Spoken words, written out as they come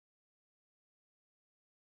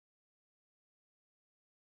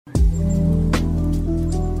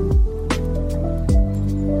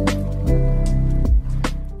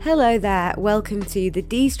Hello there, welcome to the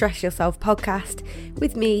De-Stress Yourself podcast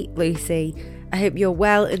with me, Lucy. I hope you're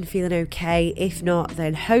well and feeling okay. If not,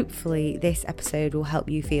 then hopefully this episode will help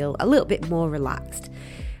you feel a little bit more relaxed.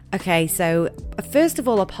 Okay, so first of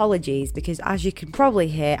all, apologies, because as you can probably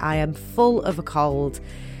hear, I am full of a cold.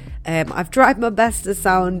 I've tried my best to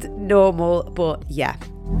sound normal, but yeah.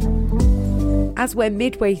 As we're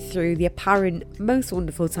midway through the apparent most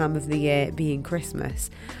wonderful time of the year being Christmas,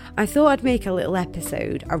 I thought I'd make a little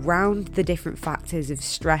episode around the different factors of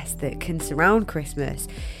stress that can surround Christmas,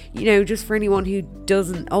 just for anyone who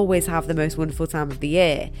doesn't always have the most wonderful time of the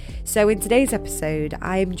year. So in today's episode,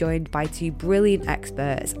 I am joined by two brilliant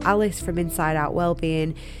experts, Alice from Inside Out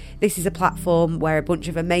Wellbeing. This is a platform where a bunch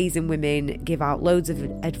of amazing women give out loads of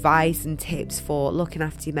advice and tips for looking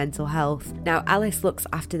after your mental health. Now, Alice looks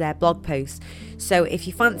after their blog posts, so if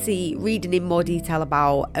you fancy reading in more detail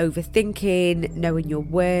about overthinking, knowing your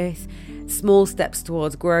worth, small steps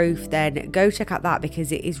towards growth, then go check out that,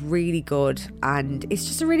 because it is really good and it's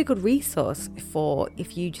just a really good resource for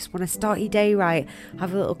if you just want to start your day right,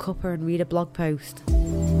 have a little cuppa and read a blog post.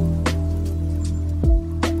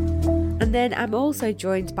 And then I'm also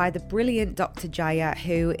joined by the brilliant Dr. Jaya,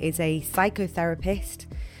 who is a psychotherapist,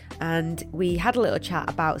 and we had a little chat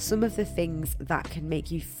about some of the things that can make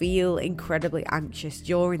you feel incredibly anxious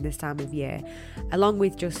during this time of year, along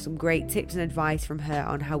with just some great tips and advice from her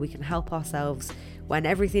on how we can help ourselves when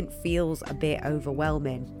everything feels a bit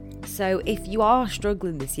overwhelming. So if you are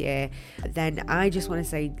struggling this year, then I just want to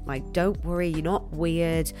say, don't worry, you're not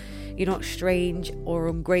weird, you're not strange or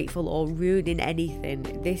ungrateful or ruining anything.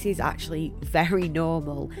 This is actually very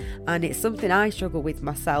normal, and it's something I struggle with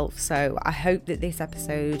myself. So I hope that this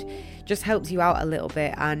episode just helps you out a little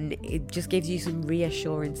bit, and it just gives you some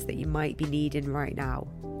reassurance that you might be needing right now.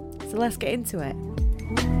 So let's get into it.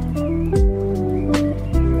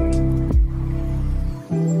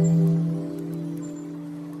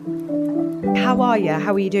 How are you?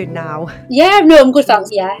 How are you doing now? Yeah, no, I'm good, thanks.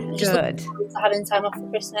 Yeah, just good. Having time off for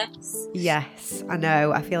Christmas. Yes, I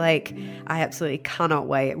know. I feel like I absolutely cannot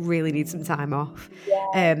wait. Really need some time off.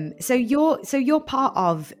 Yeah. So you're part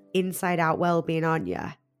of Inside Out Wellbeing, aren't you?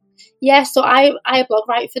 Yeah. So I blog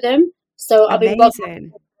write for them. So I've been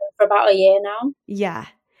blogging for about a year now. Yeah.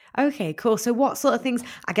 Okay, cool. So what sort of things,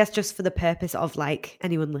 I guess just for the purpose of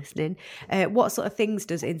anyone listening, what sort of things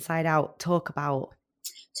does Inside Out talk about?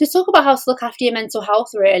 To talk about how to look after your mental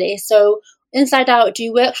health, really. So Inside Out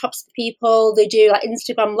do workshops for people. They do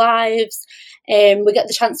Instagram lives. We get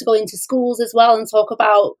the chance to go into schools as well and talk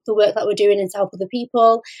about the work that we're doing and to help other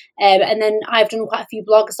people. And then I've done quite a few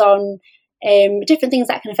blogs on different things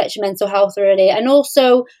that can affect your mental health, really. And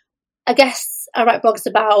also, I guess I write blogs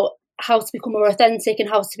about how to become more authentic and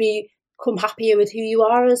how to become happier with who you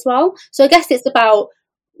are as well. So I guess it's about,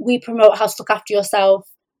 we promote how to look after yourself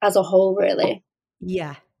as a whole, really.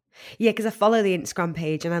 Yeah, because I follow the Instagram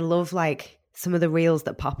page and I love some of the reels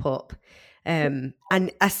that pop up, and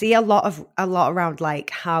I see a lot around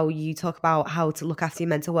how you talk about how to look after your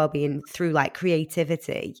mental well-being through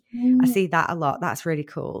creativity. I see that a lot. That's really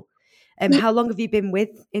cool. How long have you been with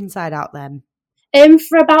Inside Out then?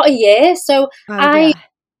 For about a year. So I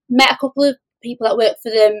met a couple of people that work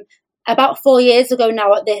for them about 4 years ago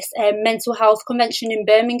now at this mental health convention in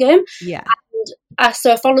Birmingham. Yeah. I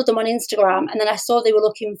followed them on Instagram, and then I saw they were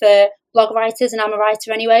looking for blog writers, and I'm a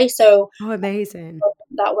writer anyway, so amazing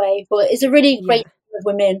that way. But it's a really great group of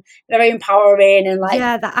women, very empowering, and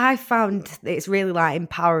that I found it's really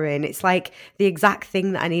empowering. It's the exact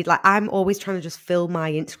thing that I need. I'm always trying to just fill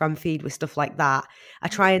my Instagram feed with stuff like that. I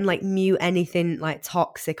try and mute anything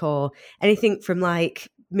toxic or anything from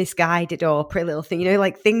Misguided or Pretty Little Thing,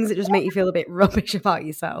 things that just make you feel a bit rubbish about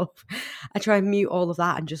yourself. I try and mute all of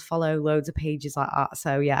that and just follow loads of pages like that.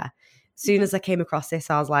 So yeah, as soon as I came across this,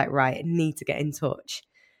 I was like, right, I need to get in touch.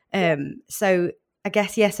 So I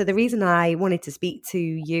guess, so the reason I wanted to speak to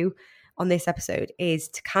you on this episode is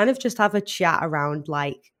to kind of just have a chat around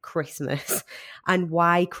Christmas and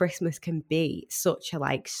why Christmas can be such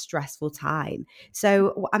a stressful time.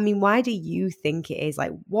 So, I mean, why do you think it is?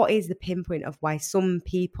 What is the pinpoint of why some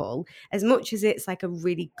people, as much as it's a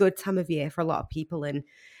really good time of year for a lot of people and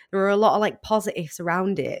there are a lot of positives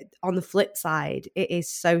around it, on the flip side, it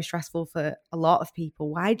is so stressful for a lot of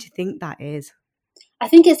people. Why do you think that is? I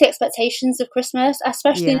think it's the expectations of Christmas,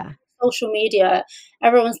 especially in social media.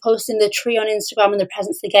 Everyone's posting the tree on Instagram and the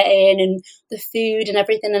presents they get in and the food and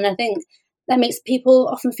everything. And I think that makes people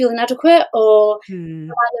often feel inadequate or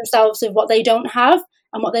remind themselves of what they don't have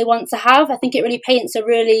and what they want to have. I think it really paints a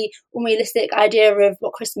really unrealistic idea of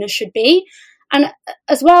what Christmas should be. And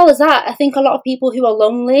as well as that, I think a lot of people who are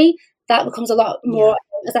lonely, that becomes a lot more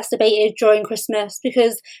exacerbated during Christmas,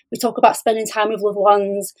 because we talk about spending time with loved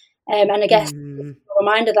ones, and I guess a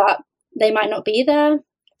reminder that they might not be there.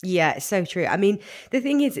 Yeah, it's so true. I mean, the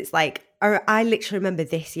thing is, it's like, I literally remember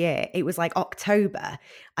this year, it was like October,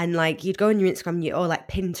 and like you'd go on your Instagram, or like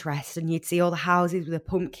Pinterest, and you'd see all the houses with the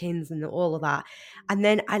pumpkins and all of that. And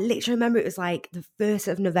then I literally remember it was like the 1st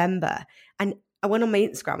of November, and I went on my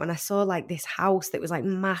Instagram and I saw like this house that was like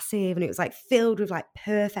massive, and it was like filled with like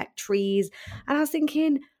perfect trees. And I was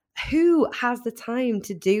thinking, who has the time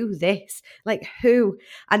to do this? Like, who?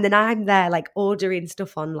 And then I'm there like ordering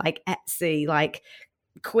stuff on like Etsy, like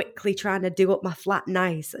quickly trying to do up my flat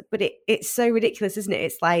nice. But it's so ridiculous, isn't it?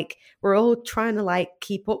 It's like we're all trying to like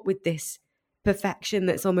keep up with this perfection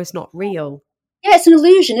that's almost not real. Yeah, it's an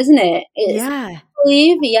illusion, isn't it? It's, yeah.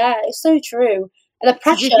 It's so true. And the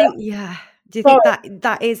pressure. Do you think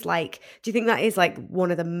that is like, do you think that is like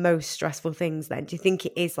one of the most stressful things then? Do you think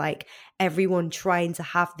it is like everyone trying to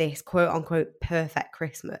have this quote unquote perfect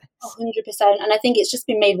Christmas? 100%. And I think it's just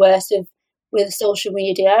been made worse with social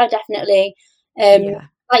media, definitely.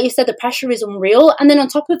 Like you said, the pressure is unreal. And then on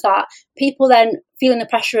top of that, people then feeling the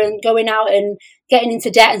pressure and going out and getting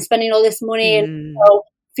into debt and spending all this money and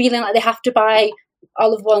feeling like they have to buy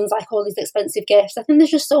all of ones, like all these expensive gifts. I think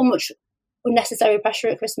there's just so much unnecessary pressure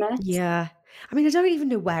at Christmas. Yeah. I mean, I don't even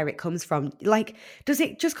know where it comes from. Like, does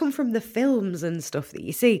it just come from the films and stuff that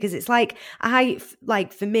you see? Because it's like,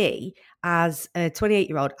 for me, as a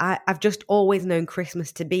 28-year-old, I've just always known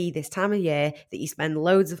Christmas to be this time of year that you spend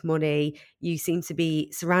loads of money. You seem to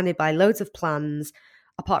be surrounded by loads of plans,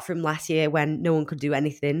 apart from last year when no one could do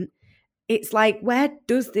anything. It's like, where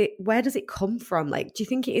does it come from? Like, do you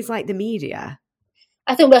think it is like the media?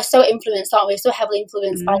 I think we're so influenced, aren't we? So heavily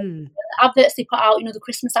influenced by the adverts they put out, the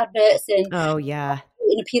Christmas adverts, and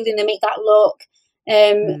appealing, they make that look.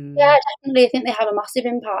 Yeah, definitely, I think they have a massive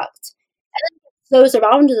impact. And then those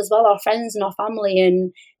around us as well, our friends and our family,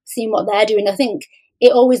 and seeing what they're doing. I think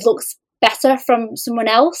it always looks better from someone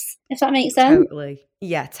else, if that makes sense. Totally.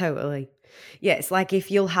 Yeah, totally. Yeah, it's like if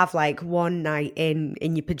you'll have like one night in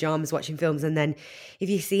your pajamas watching films, and then if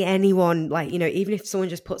you see anyone like, even if someone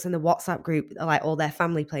just puts in the WhatsApp group like all their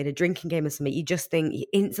family playing a drinking game or something, you just think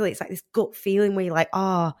instantly, it's like this gut feeling where you're like,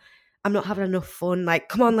 oh, I'm not having enough fun. Like,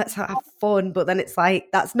 come on, let's have fun. But then it's like,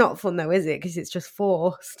 that's not fun though, is it? Because it's just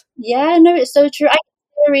forced. Yeah, no, it's so true. I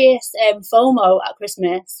get serious FOMO at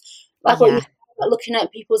Christmas. Like what you said, like looking at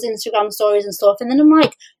people's Instagram stories and stuff. And then I'm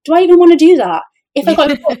like, do I even want to do that? If I got,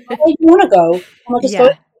 do I even want to go? Am I just going?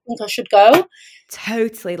 I think I should go.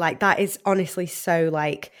 Totally. Like, that is honestly so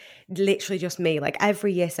like literally just me. Like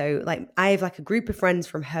every year, so like I have like a group of friends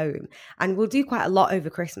from home, and we'll do quite a lot over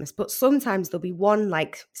Christmas. But sometimes there'll be one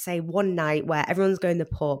night where everyone's going to the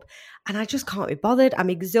pub, and I just can't be bothered. I'm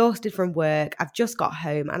exhausted from work. I've just got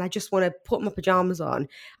home, and I just want to put my pajamas on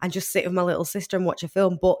and just sit with my little sister and watch a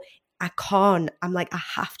film. But I can't. I'm like, I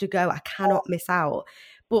have to go. I cannot miss out.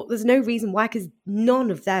 But there's no reason why, because none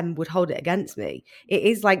of them would hold it against me. It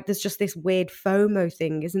is like there's just this weird FOMO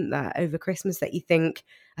thing, isn't there, over Christmas, that you think,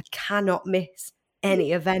 I cannot miss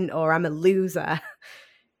any event or I'm a loser.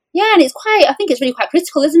 Yeah, and I think it's really quite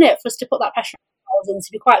critical, isn't it, for us to put that pressure on ourselves and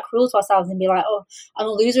to be quite cruel to ourselves and be like, oh, I'm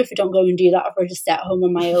a loser if I don't go and do that, if I just stay at home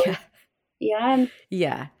on my own.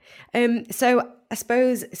 Yeah. So I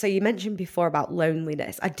suppose, so you mentioned before about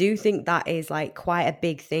loneliness. I do think that is like quite a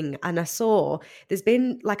big thing. And I saw there's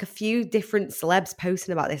been like a few different celebs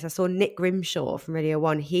posting about this. I saw Nick Grimshaw from Radio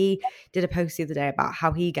 1. He did a post the other day about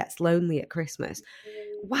how he gets lonely at Christmas.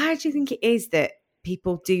 Why do you think it is that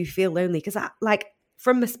people do feel lonely? Because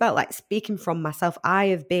from the spell, like speaking from myself, I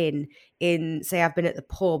have been I've been at the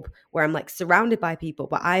pub where I'm like surrounded by people,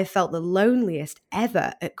 but I have felt the loneliest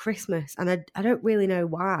ever at Christmas, and I don't really know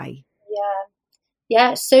why.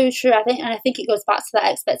 Yeah, it's so true. I think it goes back to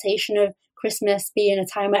that expectation of Christmas being a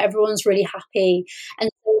time where everyone's really happy, and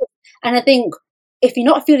I think if you're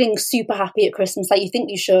not feeling super happy at Christmas like you think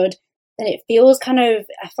you should, then it feels kind of,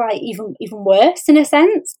 I feel like even worse in a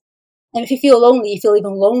sense. And if you feel lonely, you feel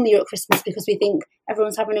even lonelier at Christmas because we think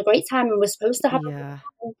everyone's having a great time and we're supposed to have a great time.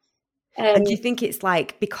 And do you think it's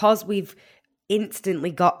like because we've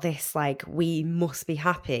instantly got this, like, we must be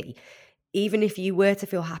happy, even if you were to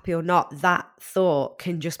feel happy or not, that thought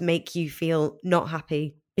can just make you feel not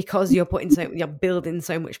happy because you're building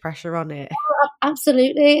so much pressure on it?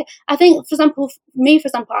 Absolutely. I think, for example,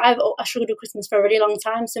 I struggled with Christmas for a really long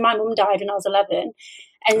time. So my mum died when I was 11.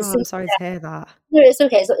 And I'm sorry to hear that. No, it's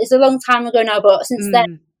okay. It's a long time ago now, but since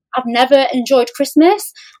then, I've never enjoyed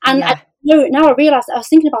Christmas. And now I realise, I was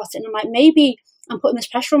thinking about it, and I'm like, maybe I'm putting this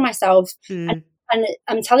pressure on myself. And and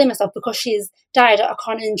I'm telling myself because she's died, I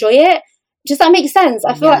can't enjoy it. Does that make sense?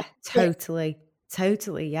 I feel like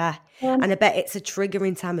totally, yeah. Yeah. And I bet it's a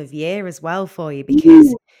triggering time of year as well for you,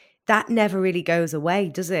 because that never really goes away,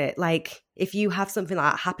 does it? Like if you have something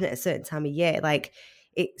like that happen at a certain time of year, like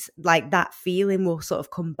it's like that feeling will sort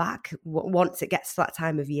of come back once it gets to that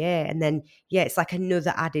time of year, and then it's like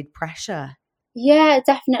another added pressure. Yeah,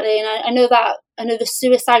 definitely. And I know the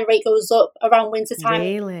suicide rate goes up around winter time.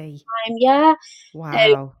 Really? Yeah.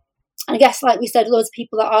 Wow. I guess, like we said, loads of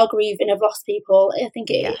people that are grieving have lost people. I think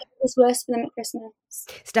it is worse for them at Christmas.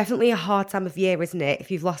 It's definitely a hard time of year, isn't it? If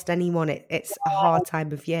you've lost anyone, it's a hard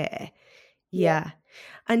time of year. Yeah.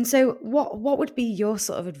 And so what would be your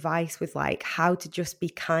sort of advice with like how to just be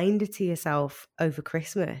kinder to yourself over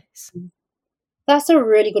Christmas? That's a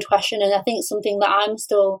really good question, and I think it's something that I'm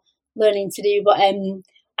still learning to do. But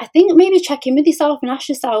I think maybe check in with yourself and ask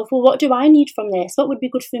yourself, well, what do I need from this? What would be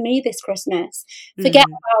good for me this Christmas? Forget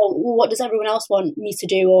about what does everyone else want me to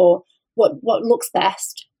do or what looks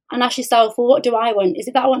best, and ask yourself, well, what do I want? Is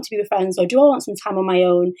it that I want to be with friends, or do I want some time on my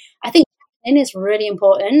own? I think checking in is really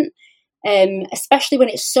important, especially when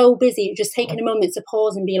it's so busy. Just taking a moment to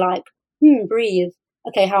pause and be like, breathe.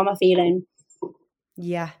 Okay, how am I feeling?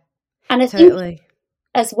 Yeah. And I think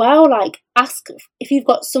as well, like ask if you've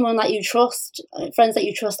got someone that you trust, friends that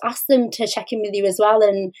you trust, ask them to check in with you as well.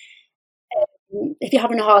 And if you're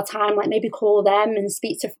having a hard time, like maybe call them and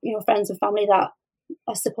speak to friends and family that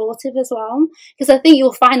are supportive as well. Because I think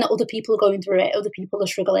you'll find that other people are going through it, other people are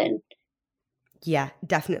struggling. Yeah,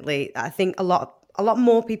 definitely. I think a lot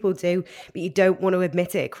more people do, but you don't want to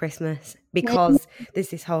admit it at Christmas because there's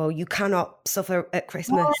this whole you cannot suffer at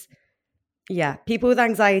Christmas. Yeah, people with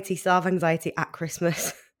anxiety still have anxiety at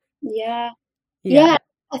Christmas. Yeah.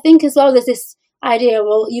 I think as well there's this idea,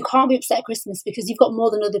 well, you can't be upset at Christmas because you've got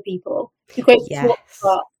more than other people. You're grateful for what you've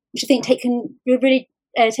got, which I think can really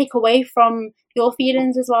take away from your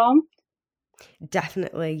feelings as well.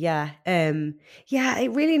 Definitely, yeah.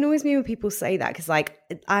 It really annoys me when people say that because, like,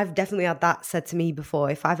 I've definitely had that said to me before.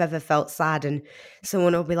 If I've ever felt sad and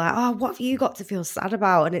someone will be like, "Oh, what have you got to feel sad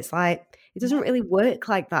about?" And it's like, it doesn't really work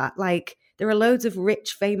like that. Like, there are loads of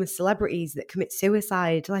rich, famous celebrities that commit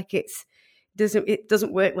suicide. Like, it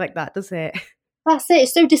doesn't work like that, does it? That's it.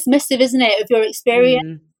 It's so dismissive, isn't it, of your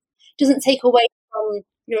experience? Doesn't take away from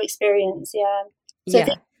your experience. Yeah. So I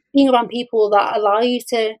think being around people that allow you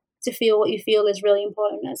to feel what you feel is really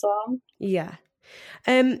important as well. Yeah.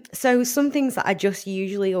 So some things that I just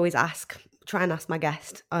usually always try and ask my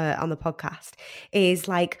guest on the podcast is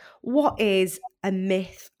like, what is a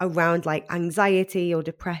myth around like anxiety or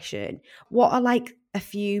depression? What are like a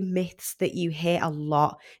few myths that you hear a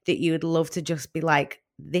lot that you would love to just be like,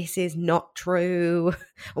 this is not true?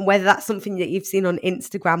 And whether that's something that you've seen on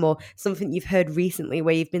Instagram or something you've heard recently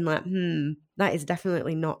where you've been like, that is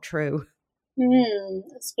definitely not true.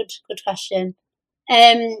 That's a good question.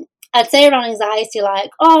 I'd say around anxiety, like,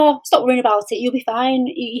 stop worrying about it. You'll be fine.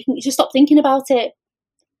 You can just stop thinking about it.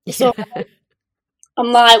 So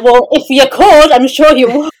I'm like, well, if you could, I'm sure you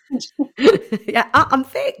would. Yeah, I'm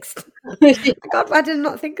fixed. God, why did I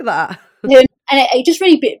not think of that? And it just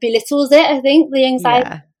really belittles it, I think, the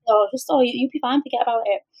anxiety. You'll be fine, forget about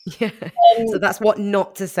it. Yeah. So that's what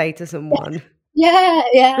not to say to someone. Yeah.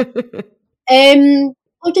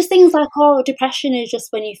 Or just things like, depression is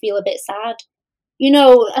just when you feel a bit sad.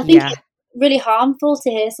 I think it's really harmful to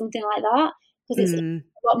hear something like that because it's a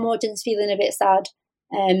lot more just feeling a bit sad.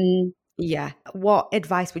 Yeah. What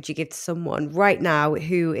advice would you give to someone right now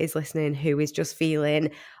who is listening, who is just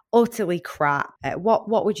feeling utterly crap?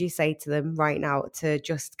 What would you say to them right now to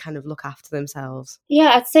just kind of look after themselves?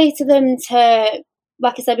 Yeah, I'd say to them to,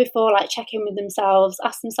 like I said before, like check in with themselves,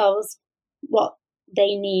 ask themselves what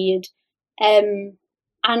they need,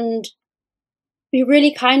 and be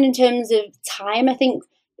really kind in terms of time. I think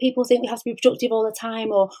people think we have to be productive all the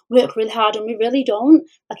time or work really hard, and we really don't.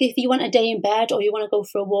 Like if you want a day in bed or you want to go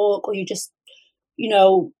for a walk or you just,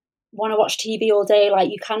 want to watch TV all day, like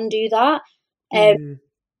you can do that.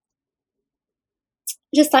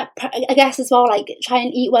 Just like, I guess as well, like try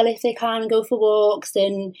and eat well if they can, go for walks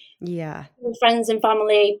and with friends and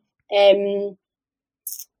family.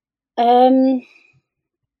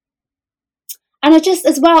 And I just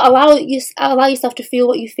as well allow yourself to feel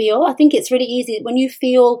what you feel. I think it's really easy when you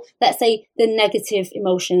feel, let's say, the negative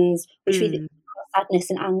emotions, which we think sadness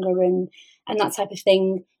and anger and that type of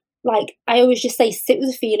thing. Like I always just say, sit with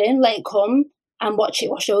the feeling, let it come, and watch it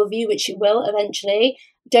wash over you, which it will eventually.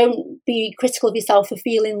 Don't be critical of yourself for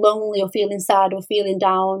feeling lonely or feeling sad or feeling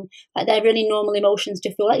down. Like they're really normal emotions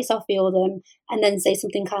to feel. Let yourself feel them, and then say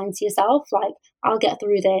something kind to yourself, like, "I'll get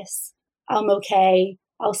through this. I'm okay.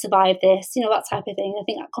 I'll survive this, that type of thing. I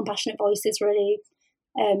think that compassionate voice is really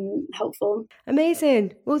helpful.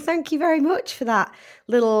 Amazing. Well, thank you very much for that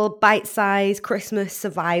little bite-sized Christmas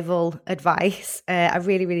survival advice. I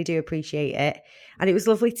really, really do appreciate it. And it was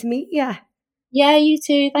lovely to meet you. Yeah, you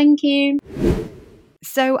too. Thank you.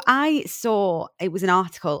 So I saw it was an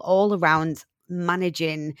article all around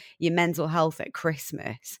managing your mental health at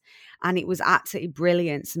Christmas. And it was absolutely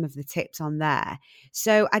brilliant, some of the tips on there.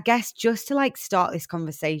 So I guess just to start this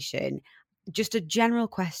conversation, just a general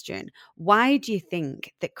question. Why do you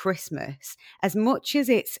think that Christmas, as much as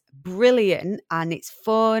it's brilliant and it's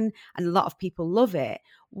fun and a lot of people love it,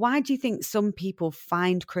 why do you think some people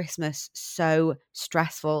find Christmas so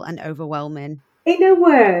stressful and overwhelming? In a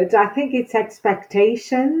word, I think it's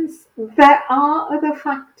expectations. There are other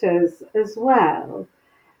factors as well,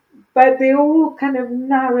 but they all kind of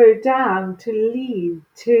narrow down to lead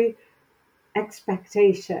to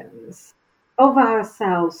expectations of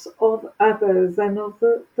ourselves, of others, and of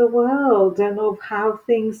the world, and of how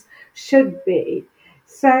things should be.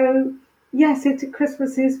 So, yes,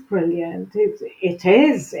 Christmas is brilliant. It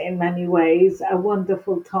is, in many ways, a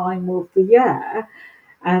wonderful time of the year,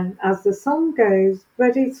 and as the song goes,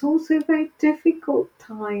 but it's also a very difficult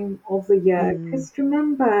time of the year, because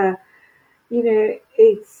remember,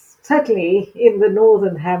 it's certainly in the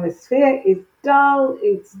northern hemisphere, it's dull,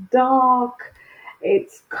 it's dark,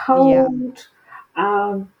 it's cold.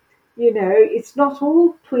 It's not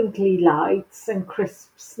all twinkly lights and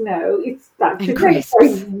crisp snow. It's actually very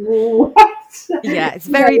wet. Yeah, it's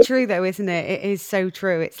very true though, isn't it? It is so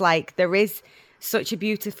true. It's like there is such a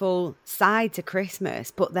beautiful side to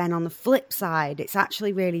Christmas, but then on the flip side, it's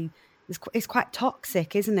actually really, it's quite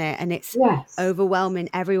toxic, isn't it? And it's overwhelming.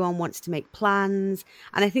 Everyone wants to make plans.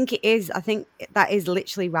 And I think that is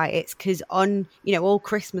literally right. It's because on, all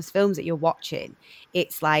Christmas films that you're watching,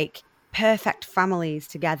 it's like perfect families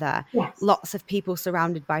together, lots of people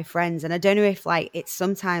surrounded by friends. And I don't know if it's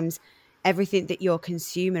sometimes everything that you're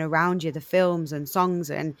consuming around you, the films and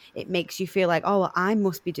songs, and it makes you feel like, oh, well, I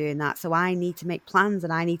must be doing that. So I need to make plans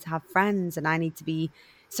and I need to have friends and I need to be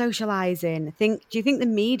socializing. Do you think the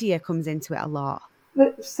media comes into it a lot?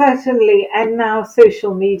 Certainly, and now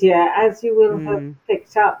social media, as you will have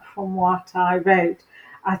picked up from what I wrote,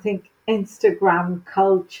 I think Instagram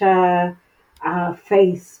culture,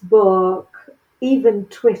 Facebook, even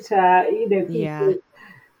Twitter, people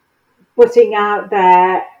putting out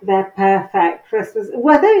their perfect Christmas,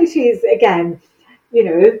 whether it is, again,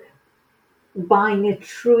 buying a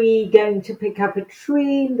tree, going to pick up a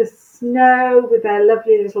tree in the snow with their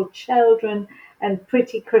lovely little children and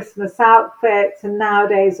pretty Christmas outfits, and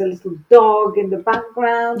nowadays a little dog in the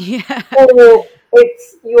background. Or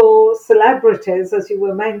it's your celebrities, as you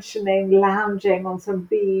were mentioning, lounging on some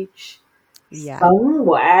beach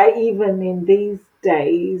somewhere, even in these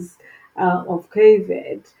days of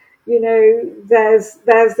COVID. There's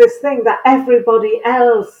this thing that everybody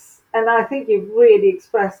else, and I think you've really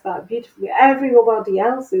expressed that beautifully, everybody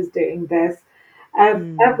else is doing this.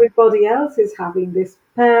 Everybody else is having this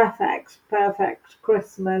perfect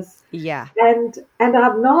Christmas. And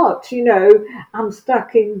I'm not, I'm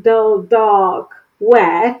stuck in dull, dark,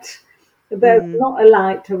 wet. There's not a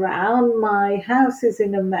light around. My house is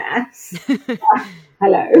in a mess.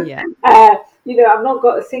 Hello. I've not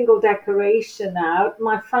got a single decoration out.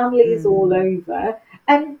 My family is all over.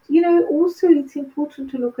 And, also it's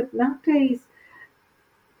important to look at nowadays.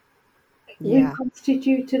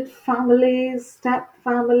 Reconstituted families, step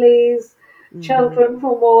families, children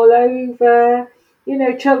from all over,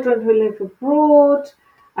 children who live abroad,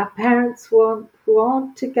 our parents who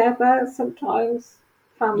aren't together, sometimes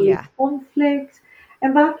family conflict.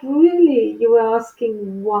 And that really, you were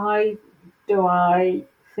asking, why do I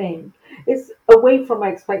think? It's away from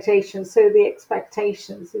expectations. So the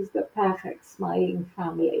expectations is the perfect smiling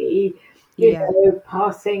family,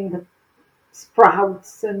 passing the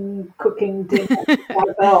sprouts and cooking dinner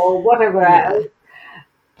together or whatever else.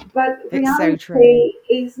 But reality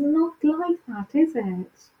is not like that, is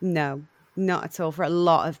it? No, not at all. For a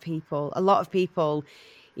lot of people,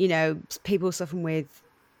 people suffering with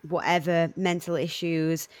whatever mental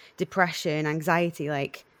issues, depression, anxiety,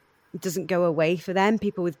 it doesn't go away for them.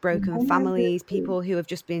 People with broken families, people who have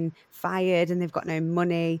just been fired and they've got no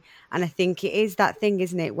money. And I think it is that thing,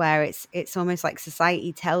 isn't it, where it's almost like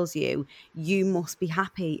society tells you must be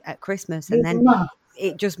happy at Christmas, and then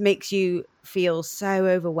it just makes you feel so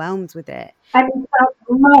overwhelmed with it. And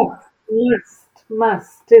it's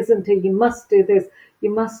must, isn't it? You must do this, you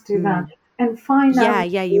must do that. And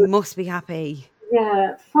finance. You must be happy.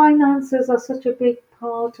 Yeah, finances are such a big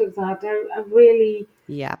part of that. I really,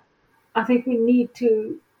 I think we need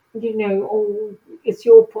to oh, it's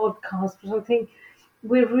your podcast, but I think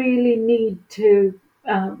we really need to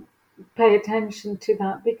pay attention to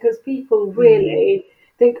that, because people really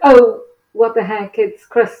think, oh, what the heck, it's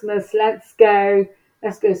Christmas, let's go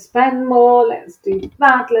spend more, let's do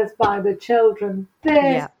that, let's buy the children this,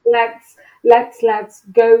 Yeah, let's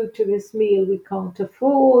go to this meal we can't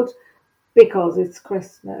afford because it's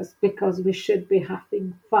Christmas, because we should be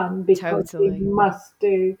having fun, because totally.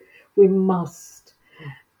 we must.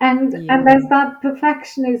 And Yeah. there's that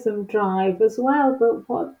perfectionism drive as well. But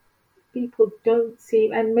what people don't see,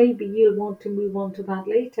 and maybe you'll want to move on to that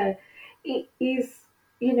later, it is,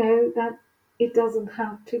 that it doesn't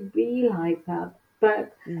have to be like that.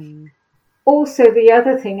 But Mm. also the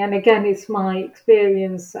other thing, and again, it's my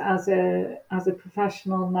experience as a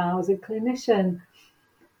professional now, as a clinician,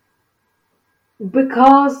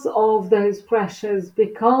 because of those pressures,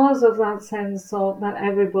 because of that sense of that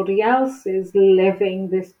everybody else is living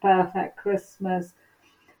this perfect Christmas,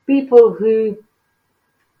 people who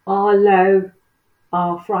are low,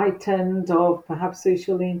 are frightened of perhaps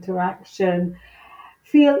social interaction,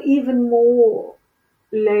 feel even more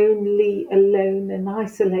lonely, alone, and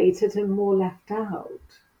isolated, and more left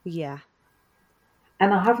out. Yeah.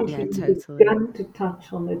 And I haven't Yeah, even totally. begun to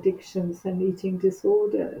touch on addictions and eating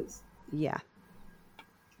disorders, Yeah.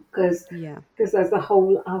 because Yeah. there's the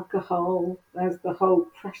whole alcohol, there's the whole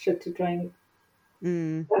pressure to drink,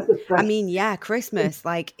 Mm. there's the I pressure. mean, yeah, Christmas,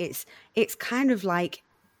 like it's kind of like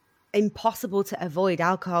impossible to avoid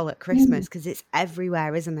alcohol at Christmas because it's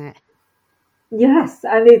everywhere, isn't it? Yes,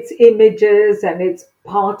 and it's images, and it's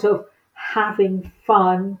part of having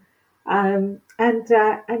fun,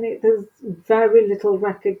 there's very little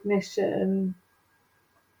recognition,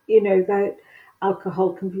 that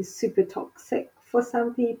alcohol can be super toxic for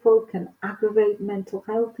some people, can aggravate mental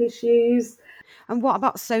health issues. And what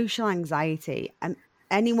about social anxiety? And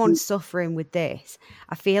anyone suffering with this,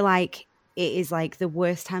 I feel like it is like the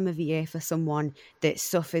worst time of year for someone that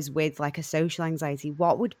suffers with like a social anxiety.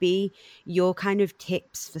 What would be your kind of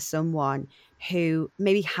tips for someone who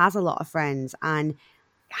maybe has a lot of friends and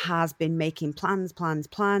has been making plans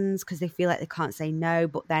because they feel like they can't say no,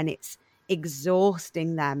 but then it's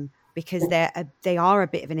exhausting them because they are a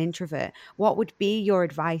bit of an introvert. What would be your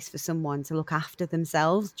advice for someone to look after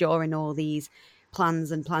themselves during all these plans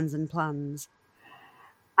and plans and plans?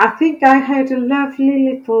 I think I heard a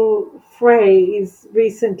lovely little phrase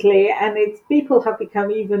recently, and it's people have become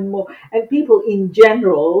even more, and people in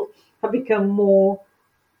general have become more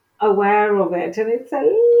aware of it. And it's a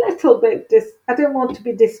little bit, I don't want to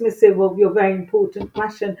be dismissive of your very important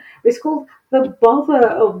question. It's called the bother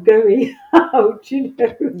of going out,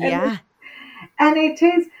 Yeah. and it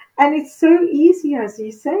is, and it's so easy, as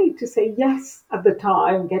you say, to say yes at the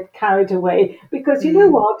time, get carried away, because you know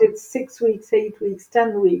Mm, what, it's 6 weeks, 8 weeks,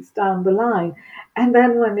 10 weeks down the line, and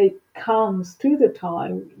then when it comes to the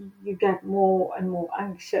time, you get more and more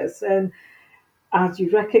anxious, and as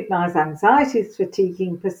you recognize, anxiety is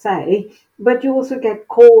fatiguing per se, but you also get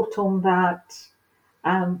caught on that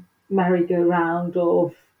merry-go-round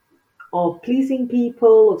of pleasing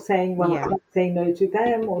people, of saying, well, I yeah. can't say no to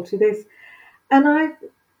them or to this. And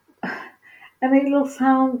and it'll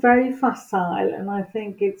sound very facile, and I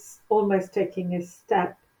think it's almost taking a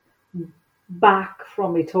step back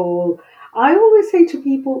from it all. I always say to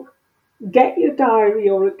people, get your diary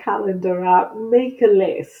or a calendar out, make a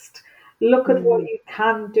list, look at what Mm, you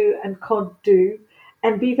can do and can't do,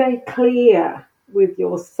 and be very clear with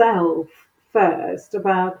yourself first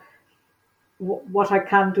about what I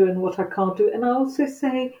can do and what I can't do. And I also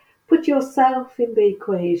say, put yourself in the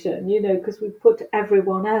equation, because we put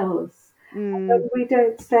everyone else. mm, And we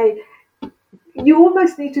don't say, you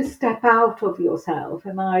almost need to step out of yourself.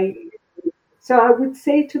 So I would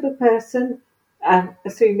say to the person,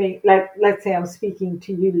 assuming, let's say I'm speaking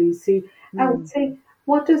to you, Lucy, I would mm. say,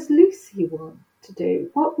 what does Lucy want to do?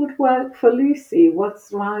 What would work for Lucy?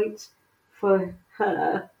 What's right for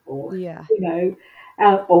her, or Yeah. you know,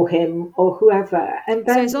 or him, or whoever? And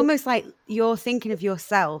So then it's almost like you're thinking of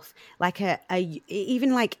yourself like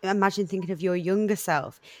even like imagine thinking of your younger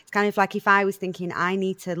self. It's kind of like if I was thinking I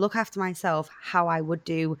need to look after myself how I would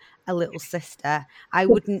do a little sister. I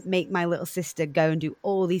wouldn't make my little sister go and do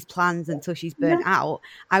all these plans until she's burnt yeah, out.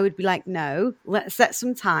 I would be like, no, let's set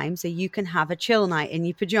some time so you can have a chill night in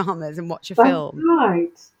your pajamas and watch a that's film.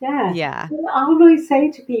 right. Yeah. Yeah. And I always say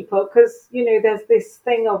to people, because, there's this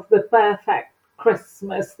thing of the perfect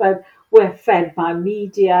Christmas that we're fed by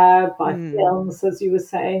media, by Mm, films, as you were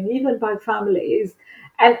saying, even by families.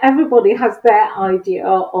 And everybody has their idea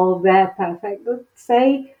of their perfect. But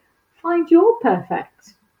say, find your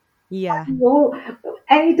perfect. Yeah.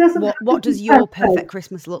 And it doesn't have to What be does your perfect. perfect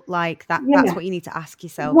Christmas look like? That's Yeah. what you need to ask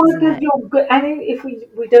yourself, What isn't does it? your good, and if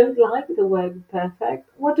we don't like the word perfect,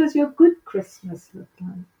 what does your good Christmas look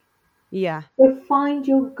like? Yeah. So find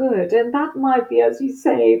your good, and that might be, as you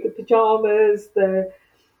say, the pajamas, the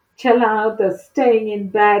chill out, the staying in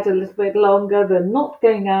bed a little bit longer, the not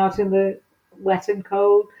going out in the wet and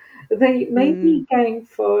cold. They may Mm, be going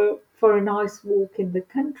for a nice walk in the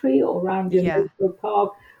country or around your yeah. local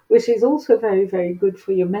park, which is also very, very good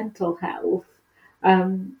for your mental health,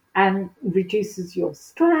 and reduces your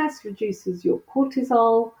stress, reduces your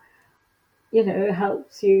cortisol,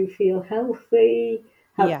 helps you feel healthy,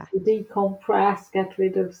 helps Yeah. you decompress, get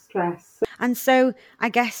rid of stress. And so I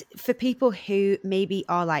guess for people who maybe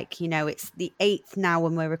are like, it's the 8th now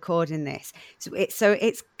when we're recording this. So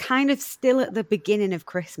it's kind of still at the beginning of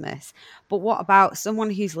Christmas. But what about someone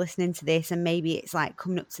who's listening to this and maybe it's like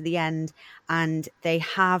coming up to the end and they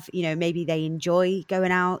have, maybe they enjoy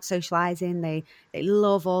going out, socializing, they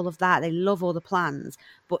love all of that, they love all the plans,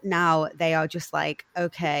 but now they are just like,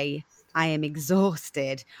 okay, I am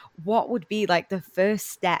exhausted. What would be like the first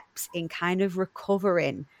steps in kind of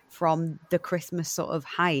recovering from the Christmas sort of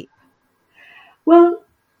hype? Well,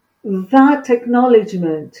 that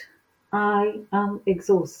acknowledgement, I am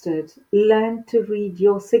exhausted. Learn to read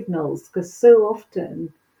your signals because so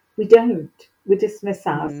often we don't. We dismiss Mm,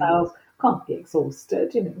 ourselves, can't be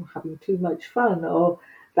exhausted, having too much fun, or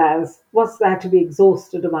there's what's there to be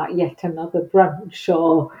exhausted about, yet another brunch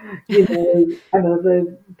or,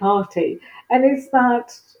 another party. And it's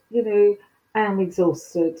that, I am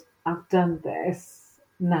exhausted. I've done this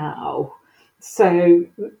now. So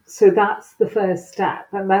that's the first step.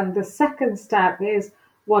 And then the second step is,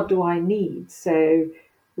 what do I need? So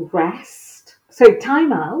rest. So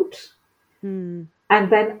time out, mm.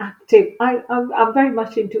 and then active. I'm very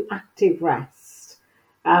much into active rest.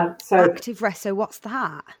 So, Active rest. So what's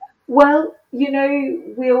that? well,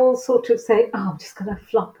 we all sort of say, oh, I'm just going to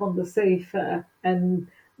flop on the sofa and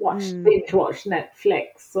Mm, binge watch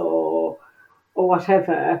Netflix or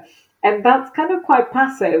whatever. And that's kind of quite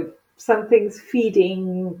passive. Something's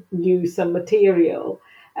feeding you some material.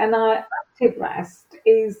 And our active rest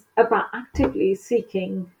is about actively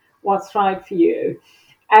seeking what's right for you.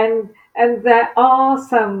 And there are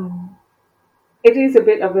some, it is a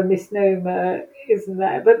bit of a misnomer, isn't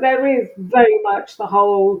there? But there is very much the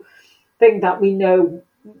whole thing that we know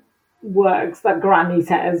works, that Granny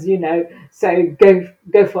says, so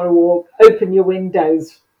go for a walk, open your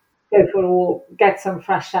windows, go for a walk, get some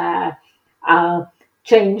fresh air, uh,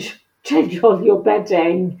 change all your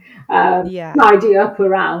bedding, yeah. tidy up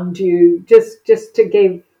around you, just to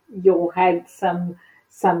give your head some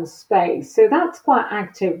space. So that's quite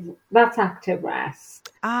active. That's active rest,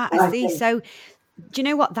 Ah, I I see. think. So do you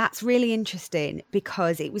know what? That's really interesting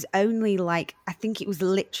because it was only like, I think it was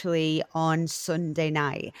literally on Sunday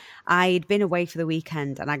night. I'd been away for the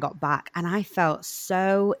weekend and I got back and I felt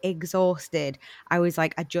so exhausted. I was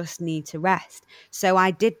like, I just need to rest. So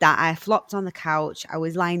I did that. I flopped on the couch. I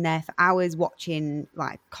was lying there for hours watching,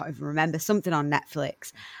 like, can't even remember, something on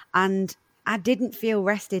Netflix. And I didn't feel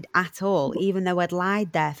rested at all, even though I'd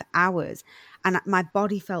lied there for hours. And my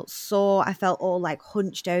body felt sore. I felt all like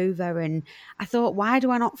hunched over. And I thought, why do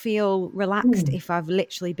I not feel relaxed Mm. if I've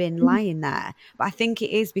literally been lying there? But I think it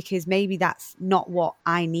is because maybe that's not what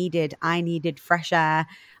I needed. I needed fresh air.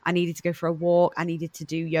 I needed to go for a walk. I needed to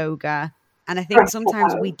do yoga. And I think Fresh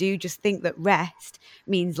sometimes we out. do just think that rest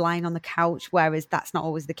means lying on the couch, whereas that's not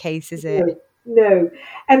always the case, is it? No, no.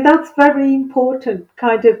 And that's very important,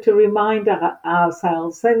 kind of to remind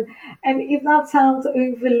ourselves. And if that sounds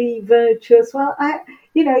overly virtuous, well,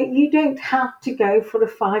 you don't have to go for a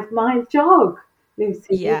 5 mile jog,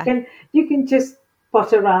 Lucy. You Yeah. can you can just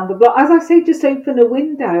pot around the block. As I say, just open a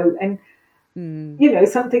window and Mm.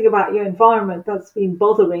 something about your environment that's been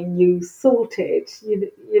bothering you, sort it.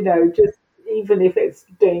 Just even if it's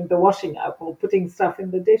doing the washing up or putting stuff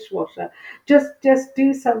in the dishwasher, just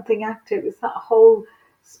do something active. It's that whole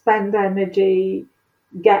spend energy,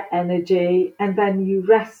 get energy, and then you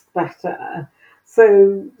rest better.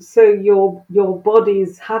 So your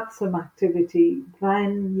body's had some activity,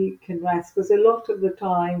 then you can rest. Because a lot of the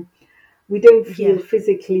time we don't feel Yeah.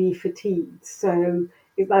 physically fatigued. So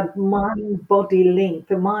it's that mind body link.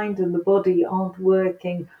 The mind and the body aren't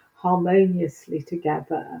working harmoniously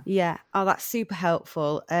together. Yeah. Oh, that's super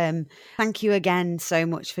helpful. Thank you again so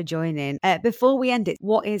much for joining. Before we end it,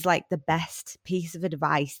 what is like the best piece of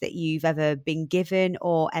advice that you've ever been given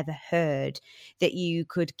or ever heard that you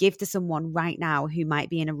could give to someone right now who might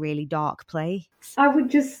be in a really dark place? I would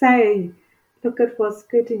just say, look at what's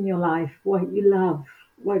good in your life, what you love,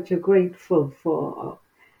 what you're grateful for,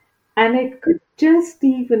 And it could just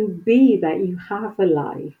even be that you have a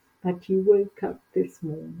life, that you woke up this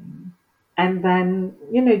morning, and then,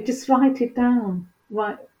 just write it down.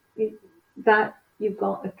 Right, that you've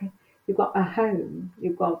got a home,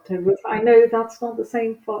 you've got a roof. I know that's not the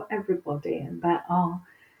same for everybody, and there are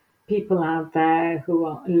people out there who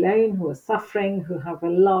are alone, who are suffering, who have a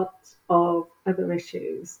lot of other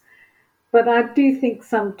issues. But I do think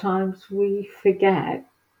sometimes we forget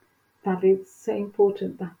that it's so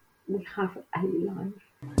important that we have a life.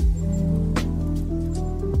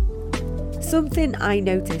 Something I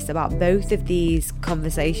noticed about both of these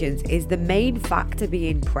conversations is the main factor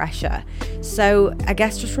being pressure. So I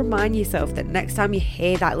guess just remind yourself that next time you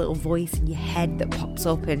hear that little voice in your head that pops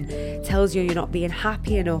up and tells you you're not being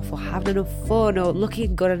happy enough or having enough fun or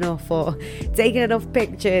looking good enough or taking enough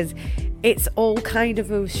pictures, it's all kind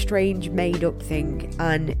of a strange made up thing.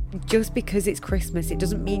 And just because it's Christmas, it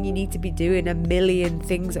doesn't mean you need to be doing a million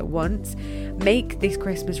things at once. Make this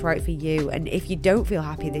Christmas right for you. And if you don't feel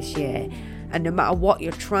happy this year, and no matter what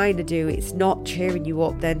you're trying to do, it's not cheering you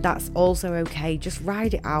up, then that's also okay. Just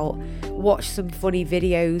ride it out, watch some funny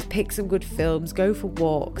videos, pick some good films, go for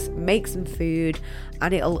walks, make some food,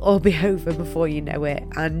 and it'll all be over before you know it.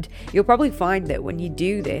 And you'll probably find that when you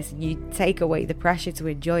do this and you take away the pressure to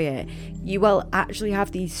enjoy it, you will actually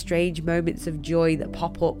have these strange moments of joy that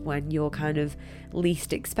pop up when you're kind of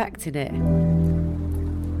least expecting it.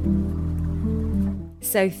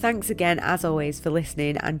 So thanks again, as always, for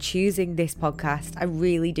listening and choosing this podcast. I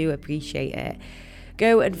really do appreciate it.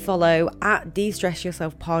 Go and follow at De-Stress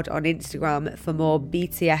Yourself Pod on Instagram for more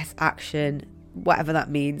BTS action, whatever that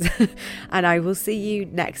means. And I will see you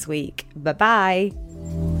next week. Bye-bye.